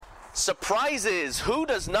Surprises. Who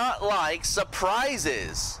does not like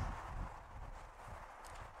surprises?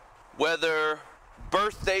 Whether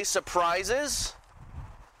birthday surprises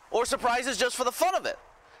or surprises just for the fun of it.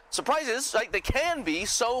 Surprises, like, they can be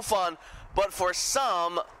so fun, but for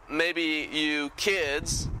some, maybe you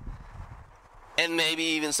kids, and maybe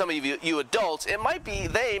even some of you adults, they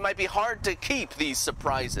might be hard to keep these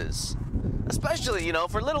surprises. Especially,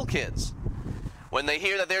 for little kids. When they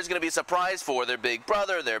hear that there's going to be a surprise for their big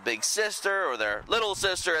brother, their big sister, or their little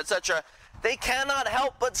sister, etc., they cannot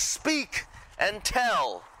help but speak and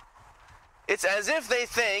tell. It's as if they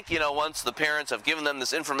think, once the parents have given them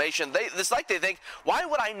this information, they think, why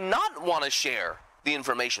would I not want to share the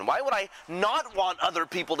information? Why would I not want other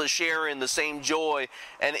people to share in the same joy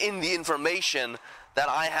and in the information that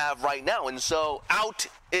I have right now? And so out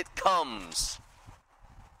it comes.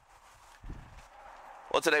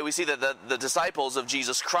 Well, today we see that the disciples of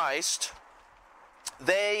Jesus Christ,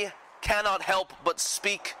 they cannot help but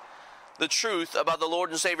speak the truth about the Lord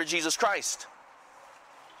and Savior Jesus Christ.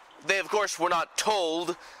 They, of course, were not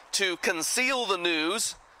told to conceal the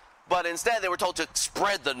news, but instead they were told to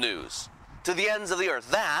spread the news to the ends of the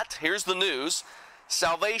earth. Here's the news,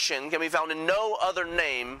 salvation can be found in no other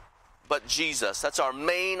name but Jesus. That's our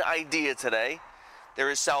main idea today.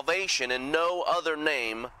 There is salvation in no other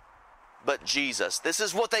name but Jesus. This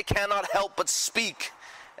is what they cannot help but speak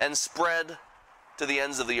and spread to the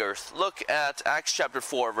ends of the earth. Look at Acts chapter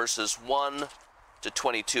 4, verses 1 to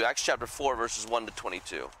 22. Acts chapter 4, verses 1 to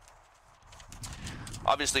 22.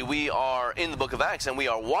 Obviously, we are in the book of Acts, and we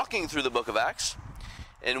are walking through the book of Acts.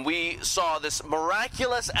 And we saw this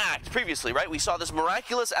miraculous act previously, right? We saw this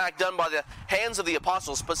miraculous act done by the hands of the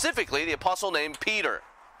apostles, specifically the apostle named Peter.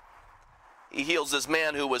 He heals this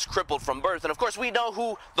man who was crippled from birth. And of course, we know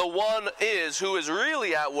who the one is who is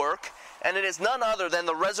really at work, and it is none other than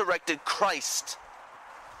the resurrected Christ,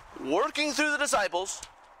 working through the disciples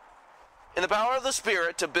in the power of the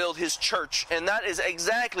Spirit to build his church. And that is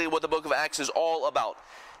exactly what the book of Acts is all about.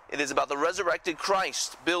 It is about the resurrected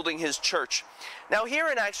Christ building his church. Now here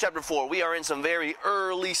in Acts chapter 4, we are in some very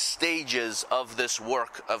early stages of this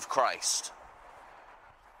work of Christ.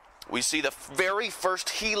 We see the very first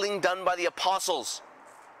healing done by the apostles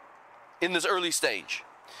in this early stage.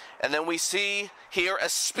 And then we see here a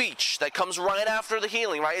speech that comes right after the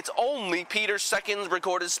healing, right? It's only Peter's second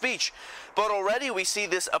recorded speech. But already we see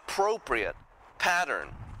this appropriate pattern.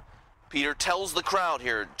 Peter tells the crowd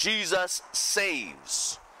here, Jesus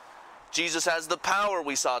saves. Jesus has the power,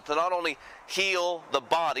 we saw, to not only heal the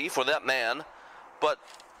body for that man, but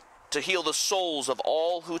to heal the souls of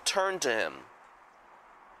all who turn to him.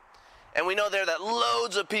 And we know there that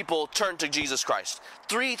loads of people turn to Jesus Christ.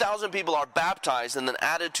 3,000 people are baptized and then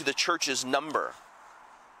added to the church's number.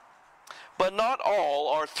 But not all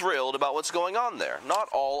are thrilled about what's going on there. Not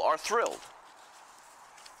all are thrilled.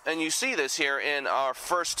 And you see this here in our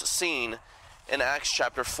first scene in Acts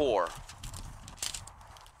chapter 4.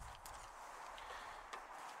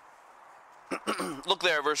 Look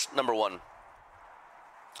there, verse number 1.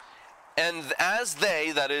 And as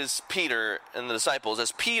they, that is Peter and the disciples,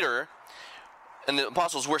 as Peter and the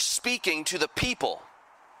apostles were speaking to the people,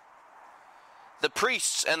 the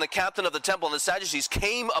priests and the captain of the temple and the Sadducees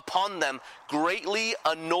came upon them greatly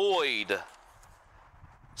annoyed.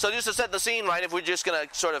 So just to set the scene, right, if we're just going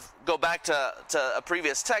to sort of go back to a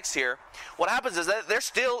previous text here, what happens is that they're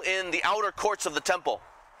still in the outer courts of the temple.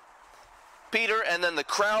 Peter and then the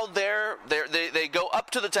crowd there, they go up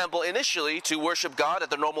to the temple initially to worship God at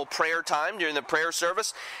their normal prayer time during the prayer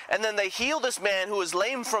service, and then they heal this man who is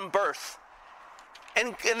lame from birth.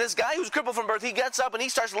 And this guy who's crippled from birth, he gets up and he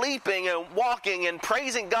starts leaping and walking and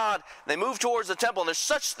praising God. They move towards the temple, and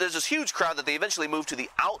there's this huge crowd that they eventually move to the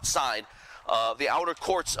outside, the outer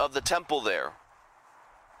courts of the temple there.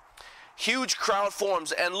 Huge crowd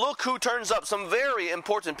forms, and look who turns up, some very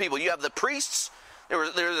important people. You have the priests,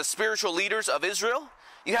 they're the spiritual leaders of Israel.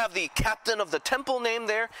 You have the captain of the temple named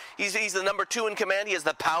there. He's the number 2 in command. He has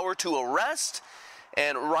the power to arrest.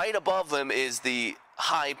 And right above him is the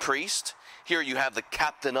high priest. Here you have the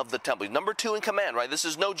captain of the temple. He's number 2 in command, right? This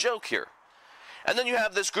is no joke here. And then you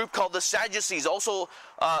have this group called the Sadducees, also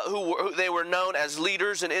who they were known as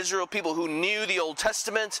leaders in Israel, people who knew the Old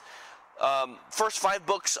Testament, first 5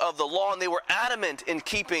 books of the law, and they were adamant in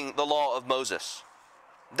keeping the law of Moses.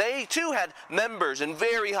 They too had members in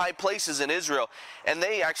very high places in Israel, and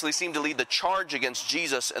they actually seemed to lead the charge against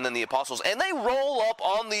Jesus and then the apostles. And they roll up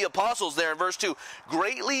on the apostles there in verse 2,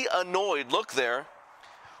 greatly annoyed. Look there.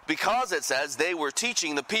 Because it says they were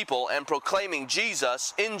teaching the people and proclaiming in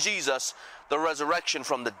Jesus, the resurrection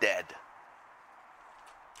from the dead.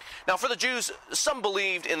 Now, for the Jews, some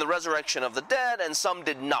believed in the resurrection of the dead, and some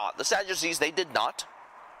did not. The Sadducees, they did not.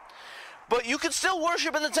 But you could still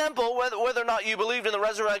worship in the temple, whether or not you believed in the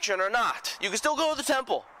resurrection or not. You can still go to the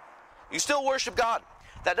temple. You still worship God.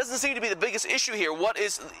 That doesn't seem to be the biggest issue here. What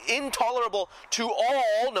is intolerable to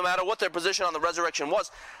all, no matter what their position on the resurrection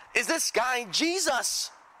was, is this guy,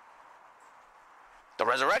 Jesus. The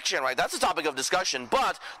resurrection, right? That's a topic of discussion.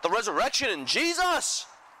 But the resurrection in Jesus,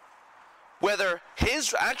 whether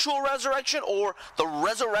his actual resurrection or the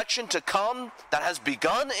resurrection to come that has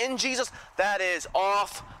begun in Jesus, that is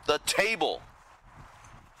off the table.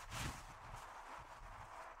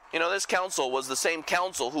 You know, this council was the same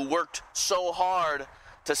council who worked so hard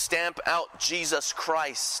to stamp out Jesus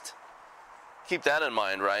Christ. Keep that in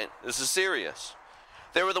mind, right? This is serious.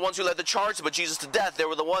 They were the ones who led the charge to put Jesus to death. They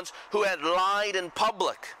were the ones who had lied in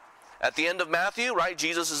public. At the end of Matthew, right,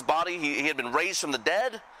 Jesus' body, he had been raised from the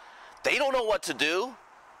dead. They don't know what to do.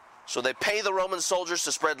 So they pay the Roman soldiers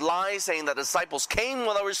to spread lies, saying that disciples came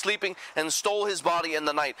while they were sleeping and stole his body in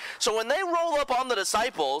the night. So when they roll up on the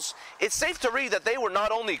disciples, it's safe to read that they were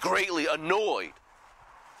not only greatly annoyed,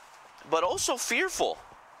 but also fearful.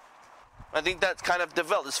 I think that kind of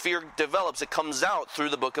develops. This fear develops. It comes out through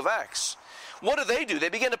the book of Acts. What do? They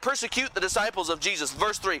begin to persecute the disciples of Jesus.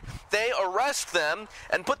 Verse 3, they arrest them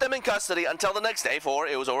and put them in custody until the next day, for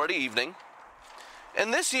it was already evening.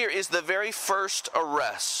 And this here is the very first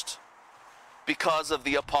arrest because of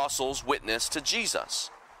the apostles' witness to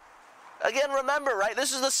Jesus. Again, remember, right,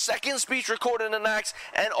 this is the second speech recorded in Acts,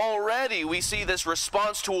 and already we see this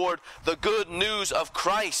response toward the good news of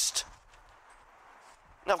Christ.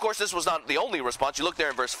 Now, of course, this was not the only response. You look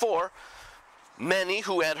there in verse 4. Many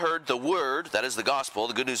who had heard the word, that is the gospel,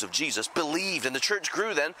 the good news of Jesus, believed, and the church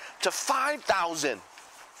grew then to 5,000.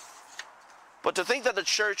 But to think that the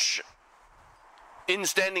church in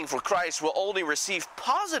standing for Christ will only receive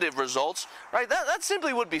positive results, right, that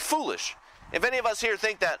simply would be foolish. If any of us here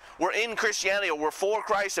think that we're in Christianity or we're for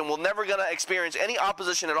Christ and we're never going to experience any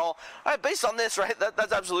opposition at all, right, based on this, right,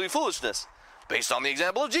 that's absolutely foolishness. Based on the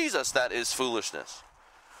example of Jesus, that is foolishness.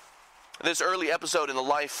 This early episode in the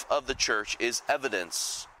life of the church is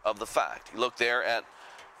evidence of the fact. You look there at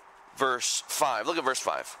verse 5. Look at verse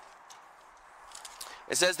 5.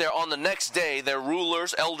 It says there, on the next day, their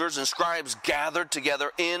rulers, elders, and scribes gathered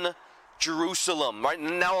together in Jerusalem. Right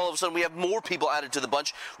now, all of a sudden, we have more people added to the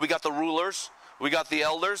bunch. We got the rulers. We got the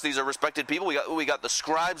elders. These are respected people. We got the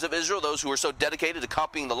scribes of Israel, those who were so dedicated to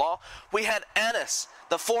copying the law. We had Annas,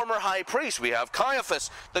 the former high priest. We have Caiaphas,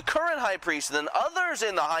 the current high priest, and then others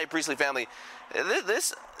in the high priestly family.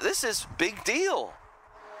 This is big deal.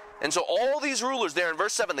 And so all these rulers there in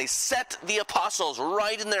verse 7, they set the apostles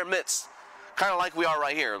right in their midst. Kind of like we are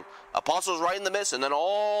right here. Apostles right in the midst, and then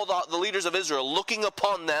all the leaders of Israel looking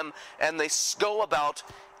upon them, and they go about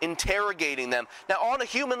interrogating them. Now, on a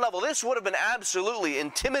human level, this would have been absolutely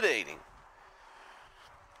intimidating.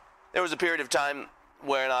 There was a period of time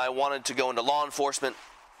when I wanted to go into law enforcement.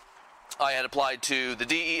 I had applied to the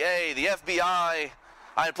DEA, the FBI. I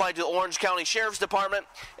had applied to the Orange County Sheriff's Department.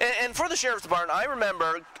 And for the Sheriff's Department, I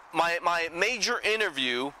remember my major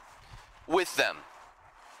interview with them.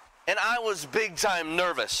 And I was big time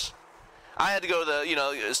nervous. I had to go to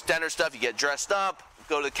the, standard stuff. You get dressed up,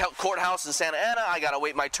 go to the courthouse in Santa Ana. I got to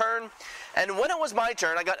wait my turn. And when it was my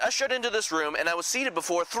turn, I got ushered into this room, and I was seated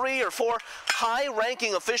before 3 or 4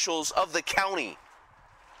 high-ranking officials of the county.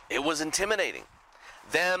 It was intimidating.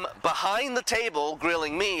 Them behind the table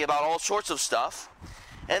grilling me about all sorts of stuff,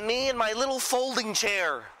 and me in my little folding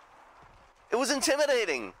chair. It was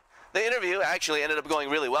intimidating. The interview actually ended up going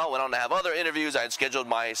really well. Went on to have other interviews. I had scheduled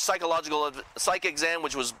my psych exam,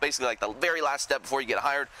 which was basically like the very last step before you get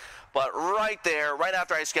hired. But right there, right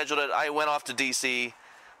after I scheduled it, I went off to D.C.,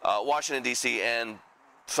 Washington, D.C., and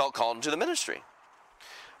felt called into the ministry.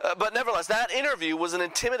 But nevertheless, that interview was an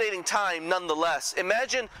intimidating time nonetheless.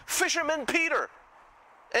 Imagine Fisherman Peter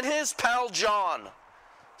and his pal John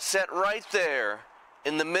sat right there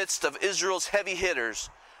in the midst of Israel's heavy hitters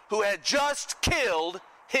who had just killed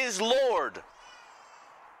his Lord.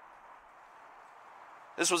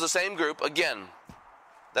 This was the same group, again,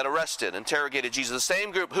 that arrested, interrogated Jesus. The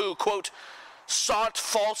same group who, quote, sought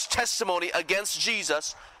false testimony against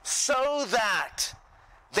Jesus so that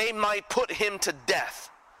they might put him to death.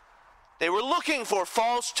 They were looking for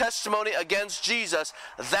false testimony against Jesus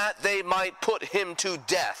that they might put him to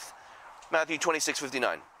death. Matthew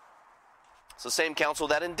 26:59. It's the same council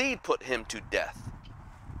that indeed put him to death.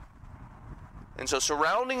 And so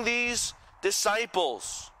surrounding these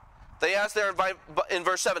disciples, they ask there in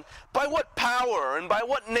verse 7, by what power and by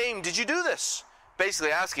what name did you do this?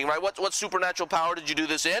 Basically asking, right, what supernatural power did you do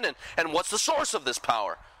this in, and what's the source of this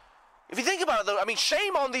power? If you think about it, though, I mean,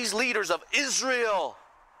 shame on these leaders of Israel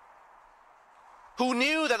who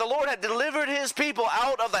knew that the Lord had delivered his people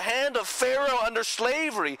out of the hand of Pharaoh under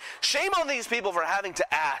slavery. Shame on these people for having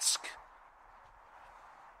to ask.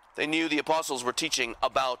 They knew the apostles were teaching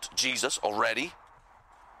about Jesus already.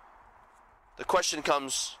 The question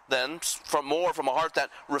comes then from a heart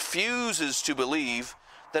that refuses to believe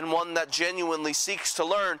than one that genuinely seeks to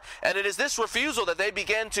learn. And it is this refusal that they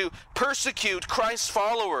began to persecute Christ's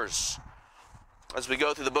followers. As we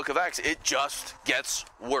go through the book of Acts, it just gets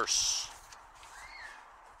worse.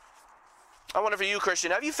 I wonder for you,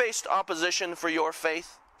 Christian, have you faced opposition for your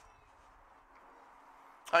faith?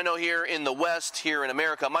 I know here in the West, here in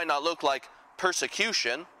America, it might not look like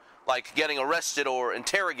persecution, like getting arrested or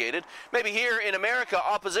interrogated. Maybe here in America,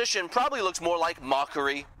 opposition probably looks more like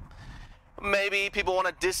mockery. Maybe people want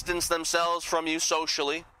to distance themselves from you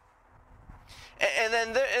socially. And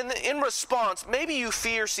then in response, maybe you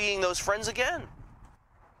fear seeing those friends again.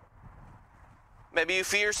 Maybe you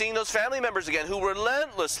fear seeing those family members again who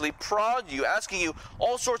relentlessly prod you, asking you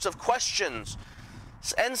all sorts of questions.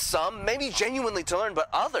 And some maybe genuinely to learn, but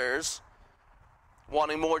others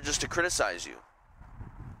wanting more just to criticize you.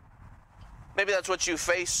 Maybe that's what you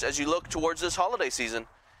face as you look towards this holiday season.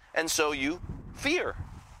 And so you fear.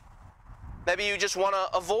 Maybe you just want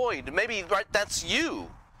to avoid. Maybe that's you.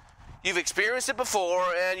 You've experienced it before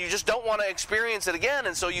and you just don't want to experience it again,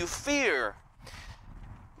 and so you fear.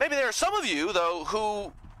 Maybe there are some of you, though,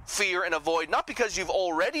 who fear and avoid, not because you've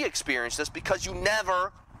already experienced this, because you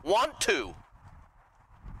never want to.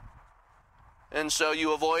 And so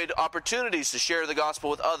you avoid opportunities to share the gospel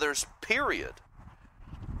with others, period.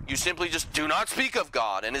 You simply just do not speak of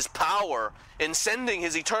God and his power in sending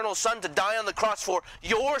his eternal Son to die on the cross for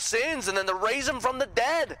your sins and then to raise him from the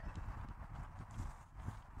dead.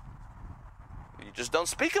 You just don't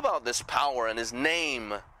speak about this power and his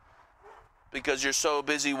name because you're so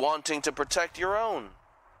busy wanting to protect your own.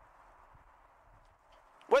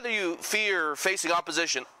 Whether you fear facing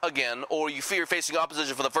opposition again or you fear facing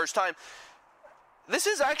opposition for the first time, this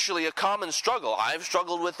is actually a common struggle. I've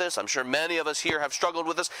struggled with this. I'm sure many of us here have struggled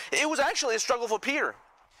with this. It was actually a struggle for Peter.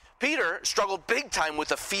 Peter struggled big time with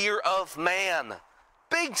the fear of man.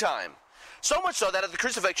 Big time. So much so that at the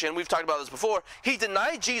crucifixion, we've talked about this before, he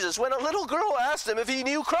denied Jesus when a little girl asked him if he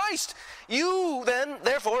knew Christ. You then,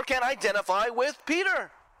 therefore, can identify with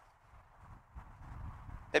Peter.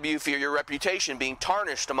 Maybe you fear your reputation being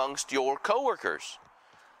tarnished amongst your coworkers.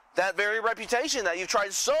 That very reputation that you've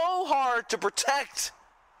tried so hard to protect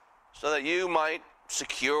so that you might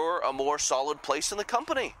secure a more solid place in the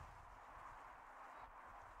company.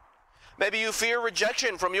 Maybe you fear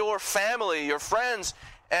rejection from your family, your friends,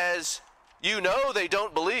 as you know they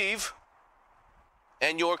don't believe.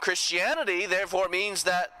 And your Christianity, therefore, means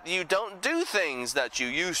that you don't do things that you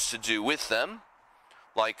used to do with them,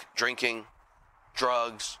 like drinking,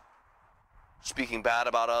 drugs, speaking bad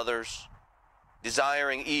about others,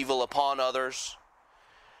 desiring evil upon others.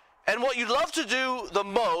 And what you'd love to do the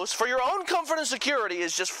most for your own comfort and security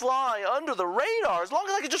is just fly under the radar. As long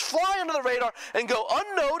as I could just fly under the radar and go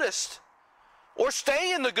unnoticed, or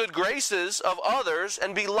stay in the good graces of others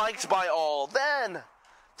and be liked by all, then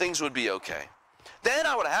things would be okay. Then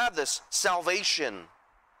I would have this salvation.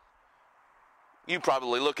 You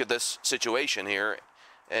probably look at this situation here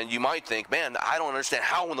and you might think, man, I don't understand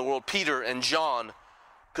how in the world Peter and John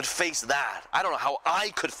could face that. I don't know how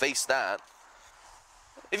I could face that.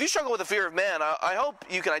 If you struggle with the fear of man, I hope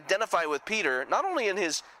you can identify with Peter, not only in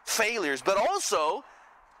his failures, but also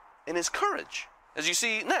in his courage, as you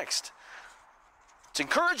see next. It's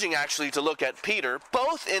encouraging, actually, to look at Peter,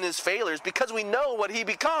 both in his failures, because we know what he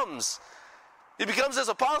becomes. He becomes this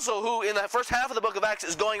apostle who, in that first half of the book of Acts,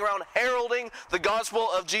 is going around heralding the gospel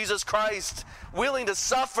of Jesus Christ, willing to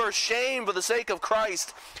suffer shame for the sake of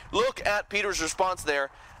Christ. Look at Peter's response there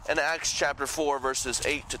in Acts chapter 4, verses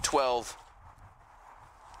 8 to 12.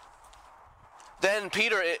 Then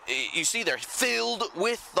Peter, you see there, filled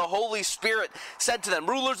with the Holy Spirit, said to them,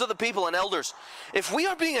 rulers of the people and elders, if we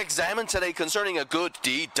are being examined today concerning a good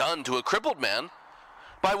deed done to a crippled man,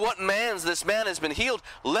 by what means this man has been healed,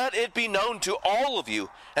 let it be known to all of you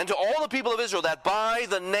and to all the people of Israel that by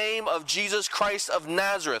the name of Jesus Christ of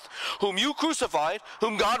Nazareth, whom you crucified,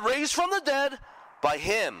 whom God raised from the dead, by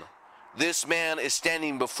him this man is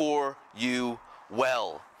standing before you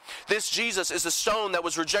well. This Jesus is the stone that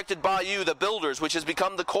was rejected by you, the builders, which has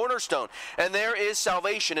become the cornerstone. And there is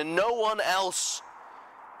salvation in no one else.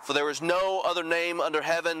 For there is no other name under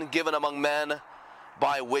heaven given among men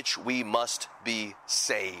by which we must be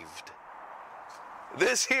saved.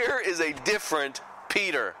 This here is a different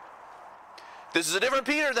Peter. This is a different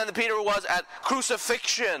Peter than the Peter who was at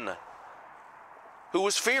crucifixion. who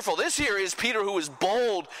was fearful. This here is Peter who is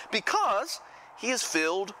bold because he is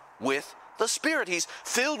filled with the Spirit. He's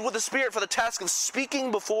filled with the Spirit for the task of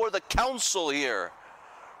speaking before the council here,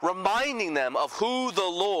 reminding them of who the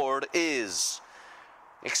Lord is,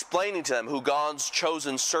 explaining to them who God's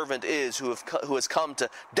chosen servant is, who has come to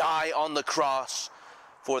die on the cross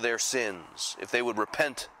for their sins, if they would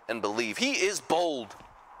repent and believe. He is bold.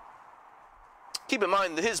 Keep in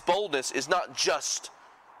mind that his boldness is not just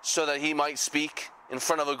so that he might speak in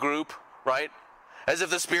front of a group, right? As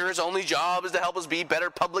if the Spirit's only job is to help us be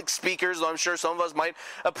better public speakers, though I'm sure some of us might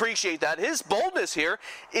appreciate that. His boldness here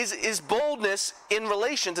is boldness in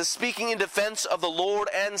relation to speaking in defense of the Lord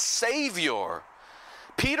and Savior.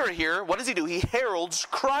 Peter here, what does he do? He heralds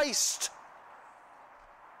Christ.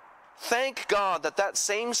 Thank God that that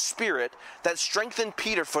same Spirit that strengthened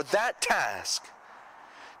Peter for that task,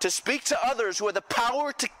 to speak to others who had the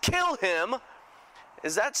power to kill him,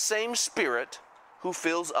 is that same Spirit who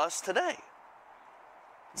fills us today.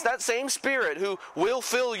 It's that same Spirit who will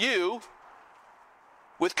fill you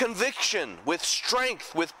with conviction, with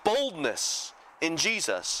strength, with boldness in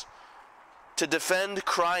Jesus to defend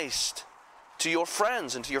Christ to your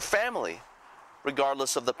friends and to your family,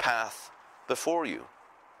 regardless of the path before you.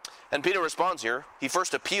 And Peter responds here. He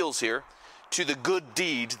first appeals here to the good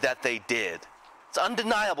deed that they did. It's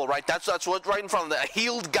undeniable, right? That's what's right in front of them. A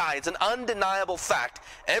healed guy. It's an undeniable fact.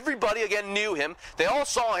 Everybody, again, knew him. They all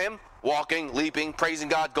saw him walking, leaping, praising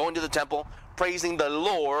God, going to the temple, praising the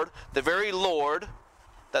Lord, the very Lord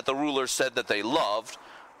that the rulers said that they loved.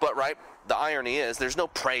 But, right, the irony is there's no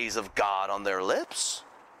praise of God on their lips.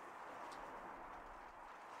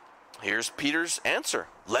 Here's Peter's answer.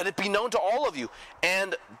 Let it be known to all of you,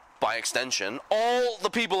 and by extension, all the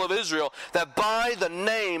people of Israel, that by the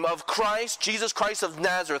name of Christ, Jesus Christ of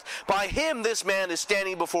Nazareth, by him this man is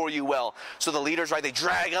standing before you well. So the leaders, right, they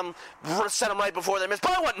drag him, set him right before them.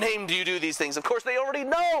 By what name do you do these things? Of course, they already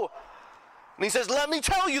know. And he says, let me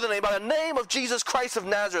tell you the name, by the name of Jesus Christ of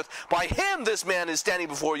Nazareth, by him this man is standing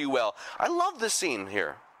before you well. I love this scene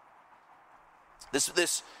here.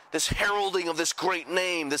 This heralding of this great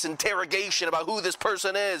name, this interrogation about who this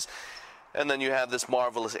person is. And then you have this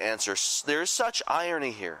marvelous answer. There is such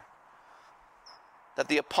irony here that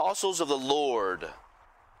the apostles of the Lord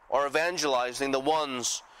are evangelizing the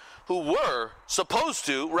ones who were supposed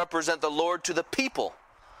to represent the Lord to the people.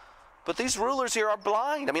 But these rulers here are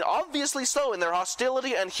blind. I mean, obviously so, in their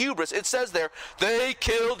hostility and hubris. It says there, they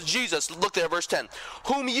killed Jesus. Look there, verse 10.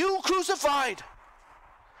 Whom you crucified.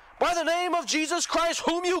 By the name of Jesus Christ,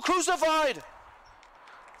 whom you crucified.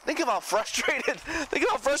 Think of how frustrated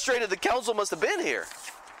the council must have been here.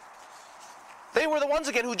 They were the ones,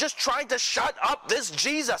 again, who just tried to shut up this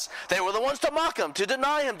Jesus. They were the ones to mock him, to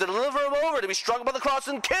deny him, to deliver him over, to be struck by the cross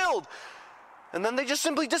and killed. And then they just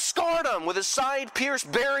simply discard him with his side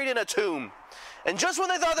pierced, buried in a tomb. And just when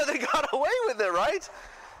they thought that they got away with it, right?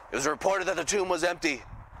 It was reported that the tomb was empty.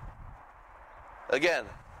 Again,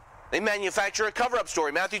 they manufacture a cover-up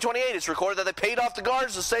story. Matthew 28, it's recorded that they paid off the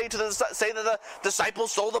guards to say that the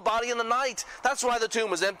disciples stole the body in the night. That's why the tomb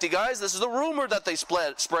was empty, guys. This is the rumor that they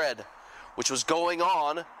spread, which was going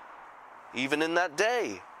on even in that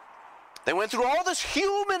day. They went through all this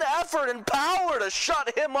human effort and power to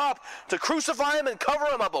shut him up, to crucify him and cover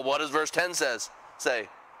him up. But what does verse 10 say?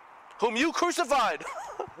 Whom you crucified.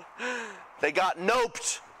 They got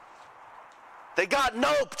noped.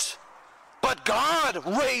 But God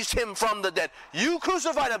raised him from the dead. You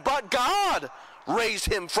crucified him, but God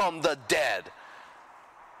raised him from the dead.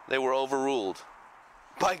 They were overruled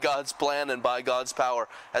by God's plan and by God's power.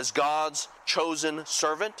 As God's chosen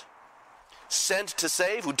servant, sent to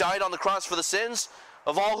save, who died on the cross for the sins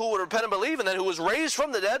of all who would repent and believe, and then who was raised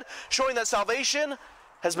from the dead, showing that salvation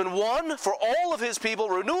has been won for all of his people.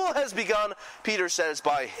 Renewal has begun. Peter says,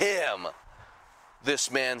 by him,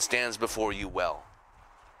 this man stands before you well.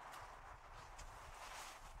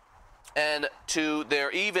 And to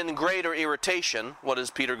their even greater irritation, what does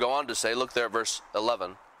Peter go on to say? Look there at verse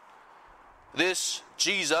 11. This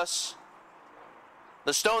Jesus,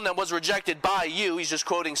 the stone that was rejected by you, he's just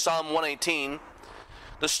quoting Psalm 118,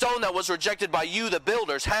 the stone that was rejected by you, the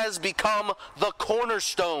builders, has become the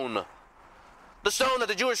cornerstone. The stone that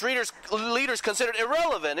the Jewish leaders considered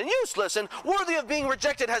irrelevant and useless and worthy of being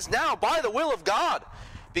rejected has now, by the will of God,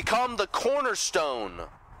 become the cornerstone.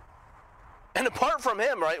 And apart from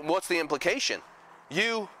him, right, what's the implication?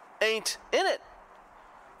 You ain't in it.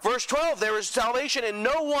 Verse 12, there is salvation in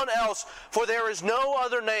no one else, for there is no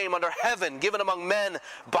other name under heaven given among men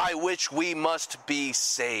by which we must be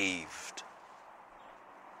saved.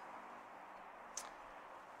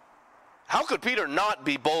 How could Peter not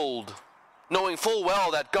be bold knowing full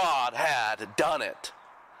well that God had done it.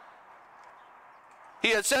 He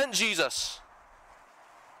had sent Jesus.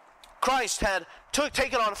 Christ had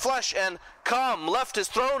taken on flesh and come, left his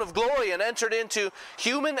throne of glory and entered into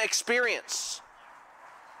human experience.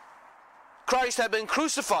 Christ had been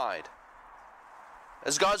crucified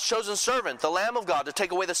as God's chosen servant, the Lamb of God, to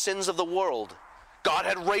take away the sins of the world. God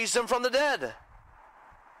had raised him from the dead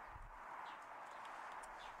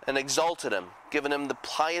and exalted him, given him the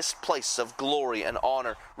highest place of glory and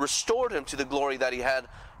honor, restored him to the glory that he had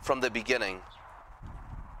from the beginning.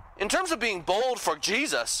 In terms of being bold for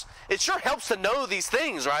Jesus, it sure helps to know these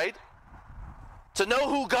things, right? To know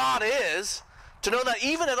who God is, to know that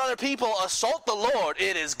even if other people assault the Lord,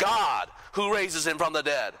 it is God who raises him from the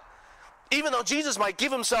dead. Even though Jesus might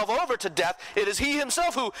give himself over to death, it is he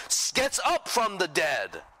himself who gets up from the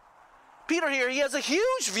dead. Peter here, he has a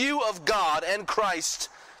huge view of God and Christ,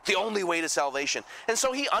 the only way to salvation. And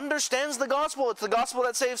so he understands the gospel. It's the gospel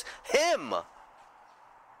that saves him.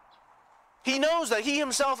 He knows that he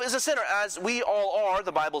himself is a sinner, as we all are,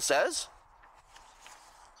 the Bible says.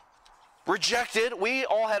 Rejected. We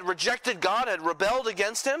all had rejected God, had rebelled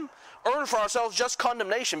against him, earned for ourselves just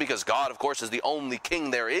condemnation, because God, of course, is the only king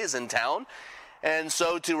there is in town. And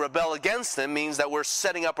so to rebel against him means that we're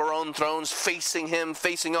setting up our own thrones, facing him,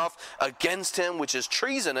 facing off against him, which is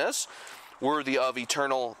treasonous, worthy of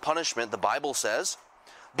eternal punishment, the Bible says.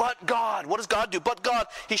 But God, what does God do? But God,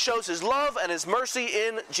 he shows his love and his mercy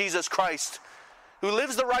in Jesus Christ, who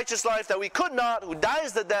lives the righteous life that we could not, who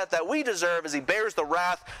dies the death that we deserve, as he bears the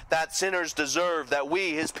wrath that sinners deserve, that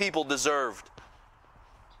we, his people, deserved.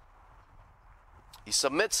 He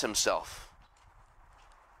submits himself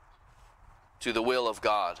to the will of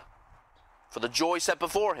God. For the joy set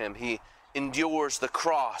before him, he endures the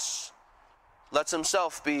cross, lets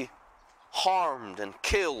himself be harmed and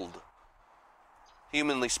killed,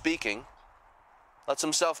 humanly speaking, lets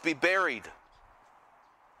himself be buried.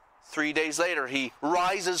 3 days later, he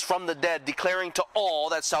rises from the dead, declaring to all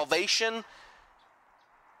that salvation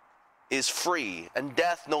is free and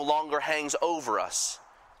death no longer hangs over us,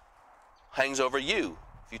 hangs over you,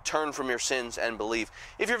 if you turn from your sins and believe.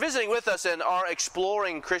 If you're visiting with us and are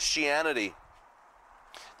exploring Christianity,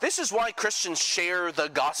 this is why Christians share the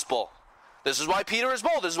gospel. This is why Peter is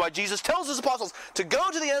bold. This is why Jesus tells his apostles to go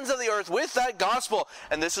to the ends of the earth with that gospel.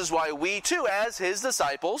 And this is why we too, as his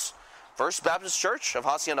disciples, First Baptist Church of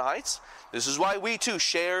Hacienda Heights, this is why we too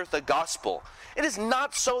share the gospel. It is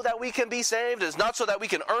not so that we can be saved. It is not so that we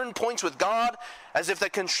can earn points with God as if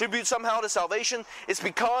that contribute somehow to salvation. It's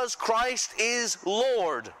because Christ is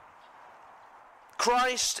Lord.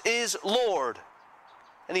 Christ is Lord.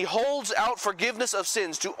 And he holds out forgiveness of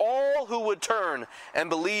sins to all who would turn and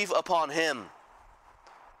believe upon him.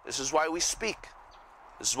 This is why we speak.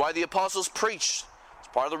 This is why the apostles preach. It's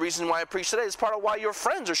part of the reason why I preach today. It's part of why your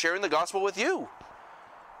friends are sharing the gospel with you.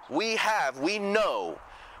 We know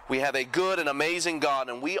we have a good and amazing God,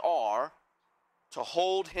 and we are to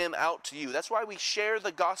hold him out to you. That's why we share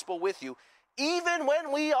the gospel with you, even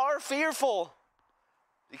when we are fearful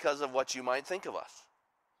because of what you might think of us.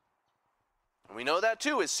 And we know that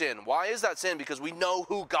too is sin. Why is that sin? Because we know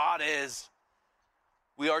who God is.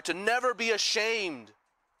 We are to never be ashamed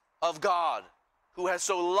of God, who has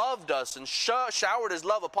so loved us and showered his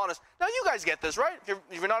love upon us. Now you guys get this, right? If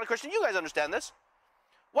you're not a Christian, you guys understand this.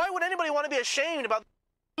 Why would anybody want to be ashamed about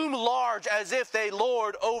loom large as if they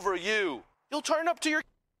lord over you? You'll turn up to your...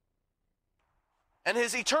 And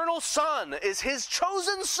his eternal Son is his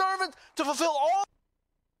chosen servant to fulfill all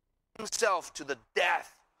himself to the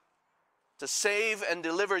death, to save and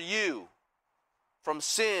deliver you from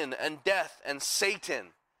sin and death and Satan.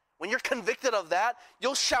 When you're convicted of that,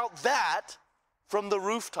 you'll shout that from the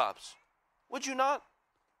rooftops. Would you not?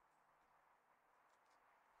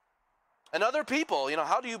 And other people,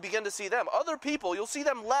 how do you begin to see them? Other people, you'll see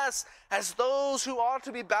them less as those who ought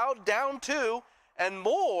to be bowed down to, and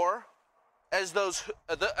more as those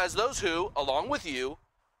who, along with you,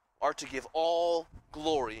 are to give all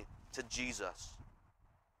glory to Jesus.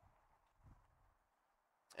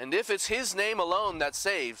 And if it's his name alone that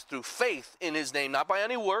saves, through faith in his name, not by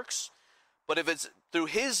any works, but if it's through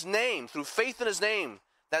his name, through faith in his name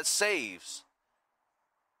that saves,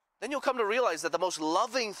 then you'll come to realize that the most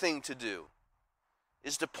loving thing to do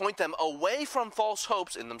is to point them away from false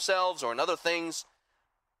hopes in themselves or in other things,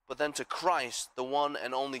 but then to Christ, the one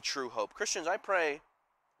and only true hope. Christians, I pray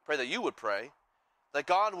that you would pray that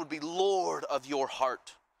God would be Lord of your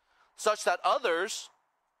heart, such that others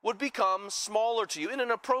would become smaller to you in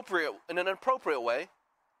an appropriate way,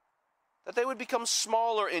 that they would become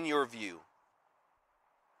smaller in your view.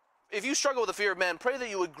 if you struggle with the fear of man, pray that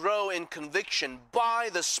you would grow in conviction by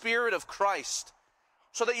the Spirit of Christ,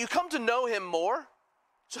 so that you come to know him more,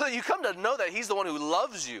 so that you come to know that he's the one who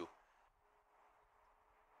loves you,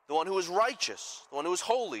 the one who is righteous, the one who is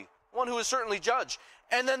holy, the one who is certainly judge.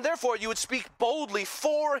 And then therefore you would speak boldly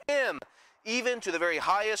for him, even to the very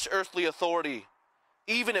highest earthly authority,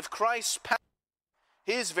 even if Christ's path,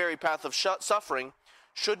 his very path of suffering,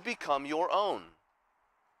 should become your own,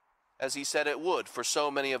 as he said it would for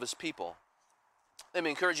so many of his people. Let me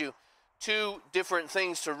encourage you, two different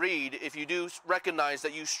things to read if you do recognize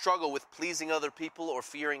that you struggle with pleasing other people or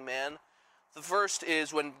fearing man. The first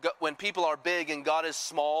is when people are big and God is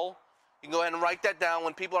small. You can go ahead and write that down,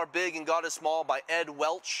 When People Are Big and God is Small, by Ed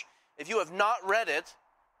Welch. If you have not read it,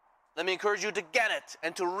 let me encourage you to get it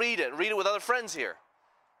and to read it. Read it with other friends here.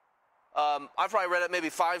 I've probably read it maybe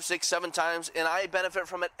 5, 6, 7 times, and I benefit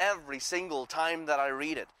from it every single time that I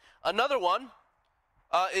read it. Another one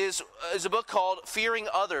is a book called Fearing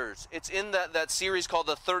Others. It's in that series called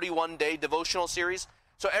the 31-Day Devotional Series.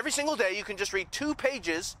 So every single day you can just read 2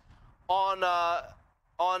 pages on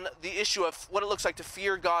the issue of what it looks like to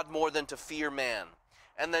fear God more than to fear man.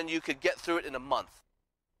 And then you could get through it in a month.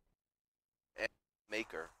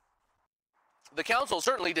 Maker. The council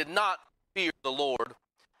certainly did not fear the Lord.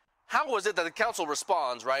 How was it that the council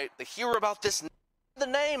responds, right? They hear about this, the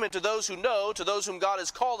name, and to those who know, to those whom God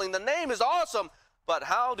is calling, the name is awesome. But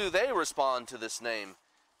how do they respond to this name?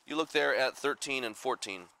 You look there at 13 and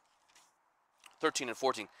 14. 13 and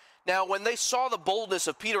 14. Now, when they saw the boldness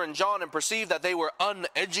of Peter and John and perceived that they were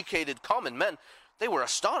uneducated common men, they were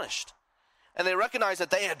astonished. And they recognized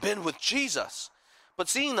that they had been with Jesus. But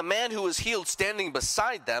seeing the man who was healed standing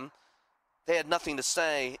beside them, they had nothing to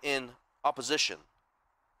say in opposition.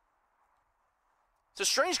 It's a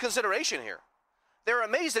strange consideration here. They were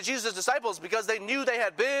amazed at Jesus' disciples because they knew they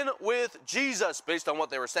had been with Jesus based on what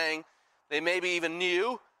they were saying. They maybe even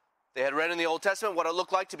knew, they had read in the Old Testament what it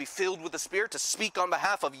looked like to be filled with the Spirit, to speak on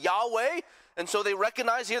behalf of Yahweh. And so they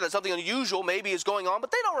recognize here that something unusual maybe is going on, but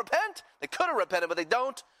they don't repent. They could have repented, but they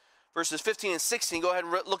don't. Verses 15 and 16, go ahead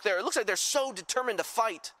and look there. It looks like they're so determined to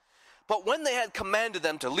fight. But when they had commanded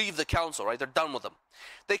them to leave the council, right, they're done with them,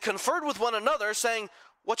 they conferred with one another, saying,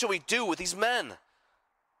 what shall we do with these men?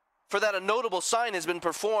 For that a notable sign has been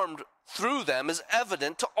performed through them is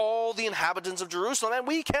evident to all the inhabitants of Jerusalem, and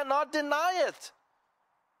we cannot deny it.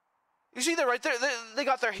 You see, they're right there. They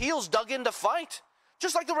got their heels dug in to fight.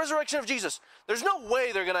 Just like the resurrection of Jesus. There's no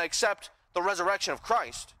way they're going to accept the resurrection of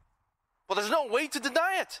Christ. But there's no way to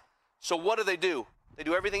deny it. So what do? They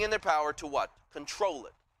do everything in their power to what? Control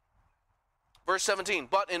it. Verse 17,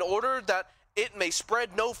 but in order that it may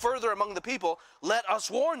spread no further among the people, let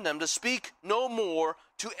us warn them to speak no more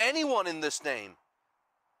to anyone in this name.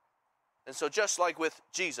 And so just like with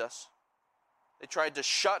Jesus, they tried to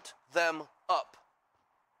shut them up.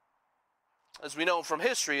 As we know from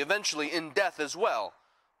history, eventually in death as well.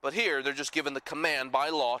 But here, they're just given the command by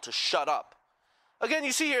law to shut up. Again,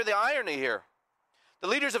 you see here the irony here. The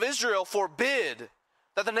leaders of Israel forbid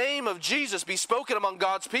that the name of Jesus be spoken among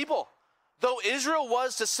God's people. Though Israel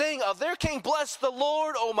was to sing of their king, bless the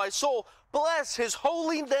Lord, O my soul, bless his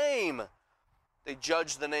holy name, they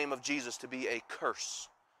judged the name of Jesus to be a curse.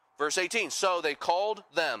 Verse 18, so they called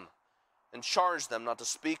them and charged them not to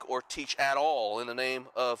speak or teach at all in the name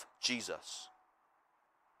of Jesus.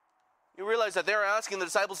 You realize that they're asking the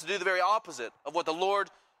disciples to do the very opposite of what the Lord,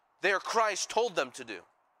 their Christ, told them to do.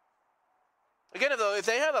 Again, if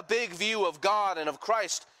they have a big view of God and of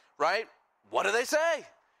Christ, right, what do they say?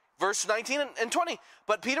 Verse 19 and 20,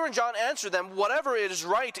 but Peter and John answered them, whatever it is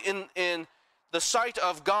right in the sight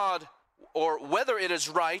of God, or whether it is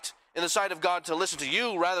right in the sight of God to listen to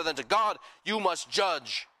you rather than to God, you must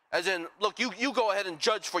judge. As in, look, you go ahead and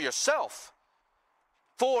judge for yourself.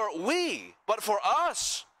 But for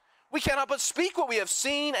us, we cannot but speak what we have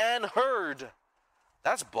seen and heard.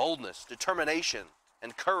 That's boldness, determination,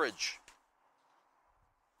 and courage.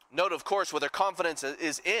 Note, of course, what their confidence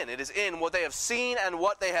is in. It is in what they have seen and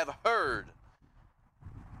what they have heard.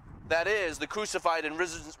 That is, the crucified and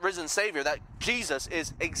risen Savior, that Jesus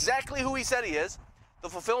is exactly who he said he is, the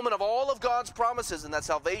fulfillment of all of God's promises, and that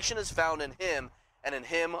salvation is found in him and in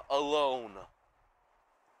him alone.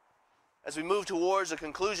 As we move towards a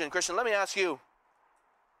conclusion, Christian, let me ask you,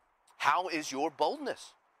 how is your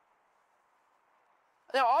boldness?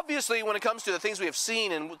 Now, obviously, when it comes to the things we have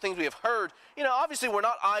seen and things we have heard, obviously we're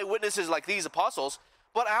not eyewitnesses like these apostles,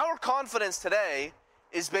 but our confidence today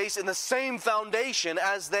is based in the same foundation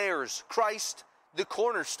as theirs, Christ, the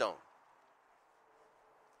cornerstone.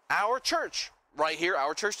 Our church, right here,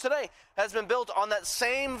 our church today, has been built on that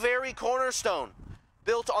same very cornerstone,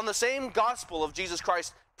 built on the same gospel of Jesus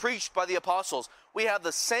Christ, preached by the apostles. We have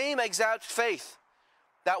the same exact faith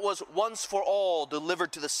that was once for all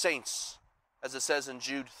delivered to the saints, as it says in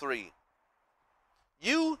Jude 3.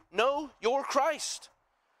 You know your Christ.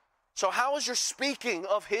 So how is your speaking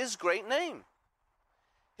of his great name?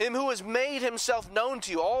 Him who has made himself known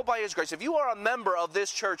to you all by his grace. If you are a member of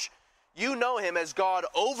this church, you know him as God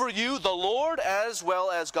over you, the Lord, as well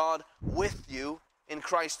as God with you in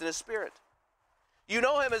Christ and his Spirit. You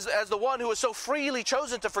know him as the one who has so freely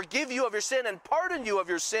chosen to forgive you of your sin and pardon you of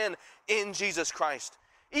your sin in Jesus Christ.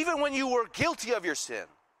 Even when you were guilty of your sin.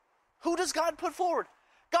 Who does God put forward?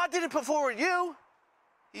 God didn't put forward you.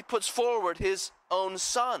 He puts forward his own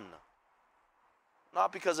Son.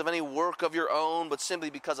 Not because of any work of your own, but simply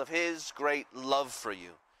because of his great love for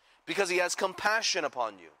you. Because he has compassion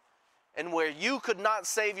upon you. And where you could not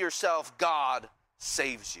save yourself, God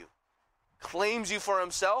saves you. Claims you for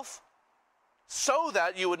himself, so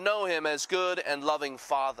that you would know him as good and loving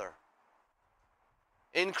Father.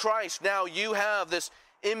 In Christ, now you have this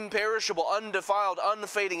imperishable, undefiled,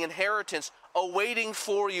 unfading inheritance awaiting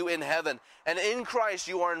for you in heaven. And in Christ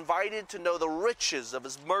you are invited to know the riches of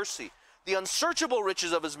his mercy, the unsearchable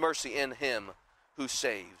riches of his mercy in him who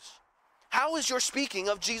saves. How is your speaking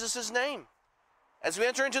of Jesus' name? As we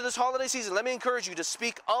enter into this holiday season, let me encourage you to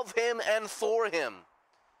speak of him and for him.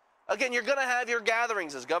 Again, you're going to have your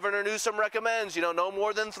gatherings, as Governor Newsom recommends, no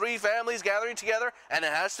more than 3 families gathering together, and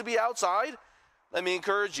it has to be outside. Let me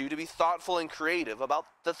encourage you to be thoughtful and creative about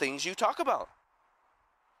the things you talk about.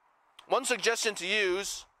 One suggestion to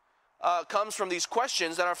use comes from these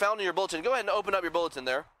questions that are found in your bulletin. Go ahead and open up your bulletin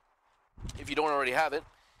there, if you don't already have it.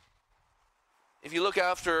 If you look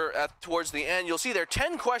towards the end, you'll see there are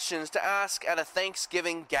 10 questions to ask at a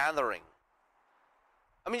Thanksgiving gathering.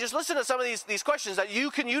 Just listen to some of these questions that you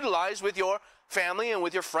can utilize with your family and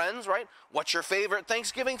with your friends, right? What's your favorite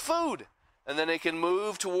Thanksgiving food? And then it can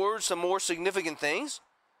move towards some more significant things.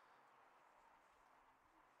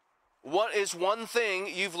 What is one thing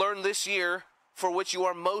you've learned this year for which you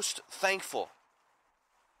are most thankful?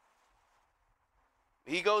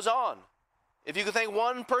 He goes on. If you could thank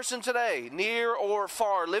one person today, near or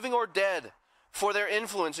far, living or dead, for their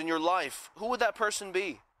influence in your life, who would that person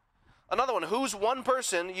be? Another one, who's one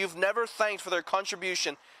person you've never thanked for their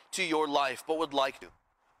contribution to your life, but would like to?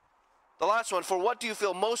 The last one, for what do you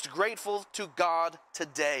feel most grateful to God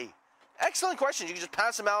today? Excellent questions. You can just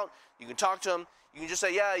pass them out. You can talk to them. You can just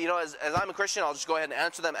say, as I'm a Christian, I'll just go ahead and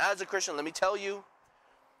answer them as a Christian. Let me tell you.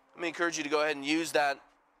 Let me encourage you to go ahead and use that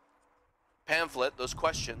pamphlet, those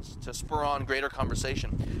questions, to spur on greater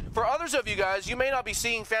conversation. For others of you guys, you may not be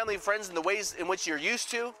seeing family and friends in the ways in which you're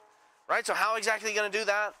used to, right? So how exactly are you going to do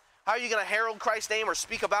that? How are you going to herald Christ's name or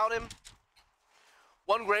speak about him?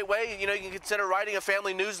 One great way, you can consider writing a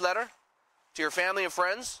family newsletter to your family and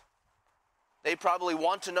friends. They probably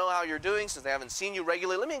want to know how you're doing since they haven't seen you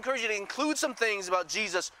regularly. Let me encourage you to include some things about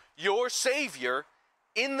Jesus, your Savior,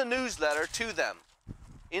 in the newsletter to them,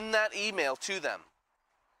 in that email to them.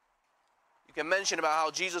 You can mention about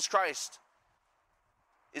how Jesus Christ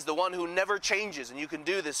is the one who never changes, and you can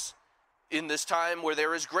do this in this time where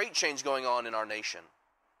there is great change going on in our nation.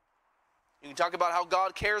 You can talk about how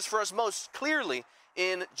God cares for us most clearly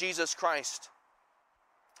in Jesus Christ.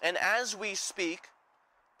 And as we speak,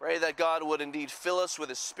 pray that God would indeed fill us with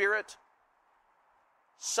his Spirit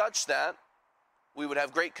such that we would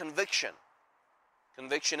have great conviction in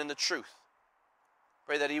the truth.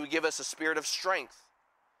 Pray that he would give us a spirit of strength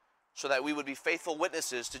so that we would be faithful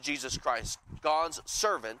witnesses to Jesus Christ, God's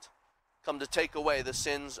servant, come to take away the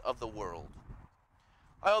sins of the world.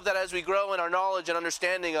 I hope that as we grow in our knowledge and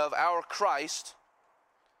understanding of our Christ,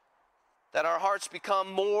 that our hearts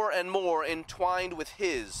become more and more entwined with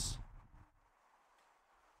his,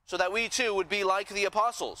 so that we too would be like the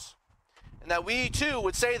apostles, and that we too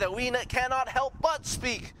would say that we cannot help but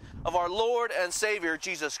speak of our Lord and Savior,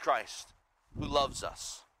 Jesus Christ, who loves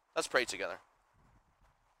us. Let's pray together.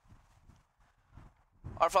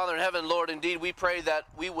 Our Father in heaven, Lord, indeed we pray that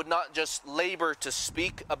we would not just labor to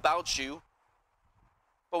speak about you,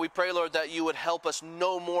 but we pray, Lord, that you would help us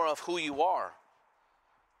know more of who you are,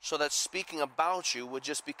 so that speaking about you would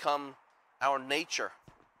just become our nature.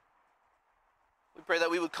 We pray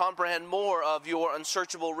that we would comprehend more of your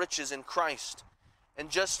unsearchable riches in Christ and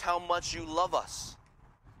just how much you love us.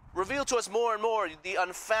 Reveal to us more and more the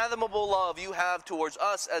unfathomable love you have towards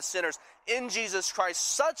us as sinners in Jesus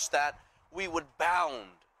Christ, such that we would bound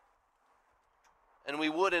and we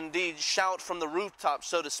would indeed shout from the rooftop,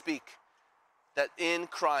 so to speak, that in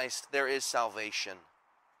Christ there is salvation.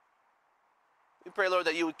 We pray, Lord,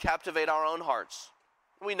 that you would captivate our own hearts.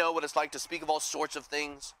 We know what it's like to speak of all sorts of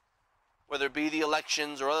things. whether it be the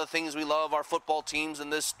elections or other things we love, our football teams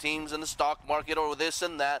and this teams and the stock market or this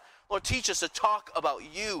and that. Lord, teach us to talk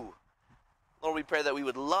about you. Lord, we pray that we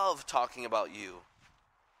would love talking about you,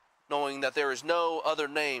 knowing that there is no other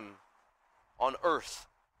name on earth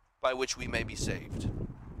by which we may be saved.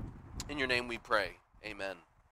 In your name we pray. Amen.